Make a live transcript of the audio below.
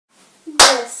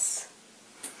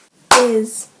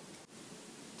is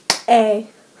A,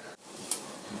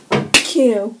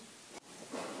 Q,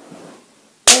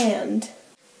 and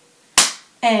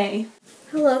A.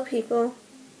 Hello people,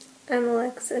 I'm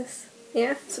Alexis.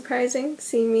 Yeah, surprising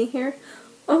seeing me here.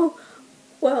 Oh,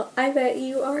 well, I bet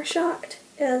you are shocked,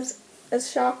 as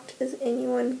shocked as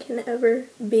anyone can ever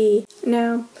be.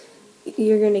 Now,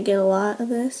 you're gonna get a lot of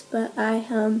this, but I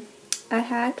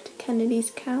hacked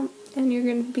Kennedy's account, and you're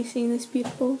gonna be seeing this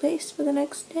beautiful face for the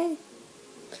next day.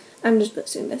 I'm just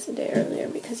posting this a day earlier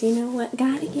because you know what?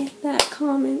 Gotta get that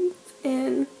comment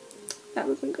in. That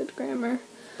wasn't good grammar.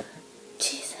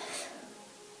 Jesus.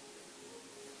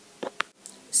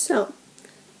 So,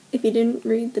 if you didn't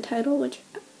read the title, which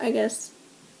I guess,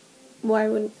 why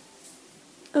would...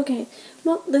 Okay,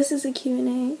 well, this is a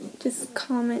Q&A. Just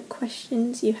comment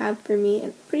questions you have for me,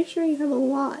 and I'm pretty sure you have a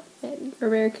lot and are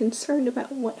very concerned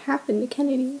about what happened to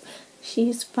Kennedy.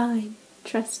 She's fine.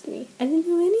 Trust me. I didn't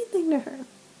do anything to her.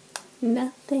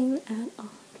 Nothing at all.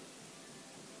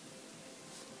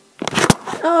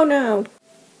 Oh no!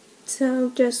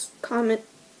 So, just comment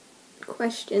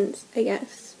questions, I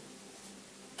guess.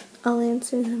 I'll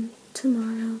answer them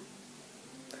tomorrow.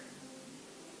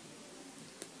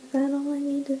 Is that all I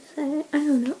need to say? I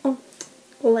don't know. Oh,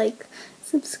 like,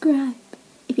 subscribe.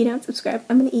 If you don't subscribe,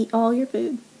 I'm gonna eat all your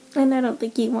food. And I don't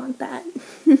think you want that.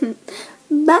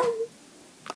 Bye!